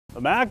The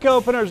MAC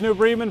openers, New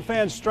Bremen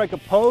fans strike a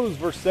pose.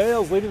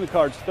 Versailles leading the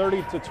Cards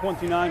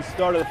 30-29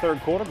 start of the third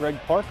quarter. Greg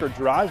Parker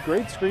drives.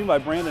 Great screen by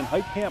Brandon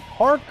Heitkamp.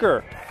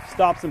 Parker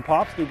stops and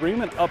pops. New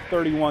Bremen up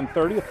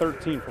 31-30, a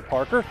 13 for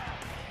Parker.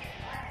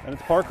 And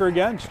it's Parker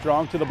again,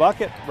 strong to the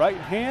bucket.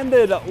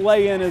 Right-handed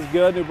lay-in is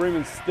good. New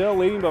Bremen still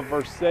leading, but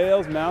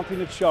Versailles mounting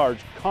the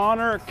charge.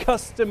 Connor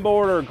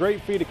Custenborder,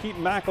 great feed to keep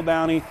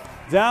McEldowney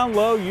down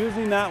low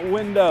using that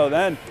window.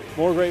 Then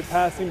more great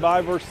passing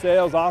by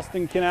Versailles.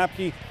 Austin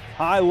Kanapke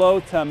high-low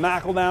to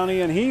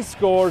McEldowney, and he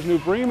scores. New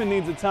Bremen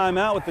needs a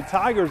timeout with the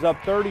Tigers up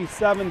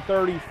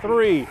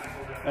 37-33.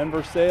 And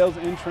Versailles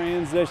in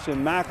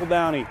transition.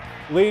 McEldowney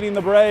leading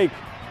the break.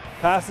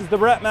 Passes to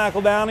Brett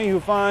McEldowney, who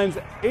finds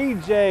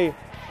A.J.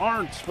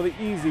 Arntz for the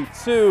easy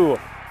two.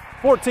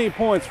 14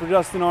 points for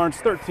Justin Arntz,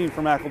 13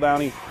 for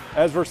McEldowney,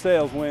 as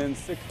Versailles wins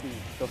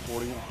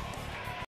 60-41.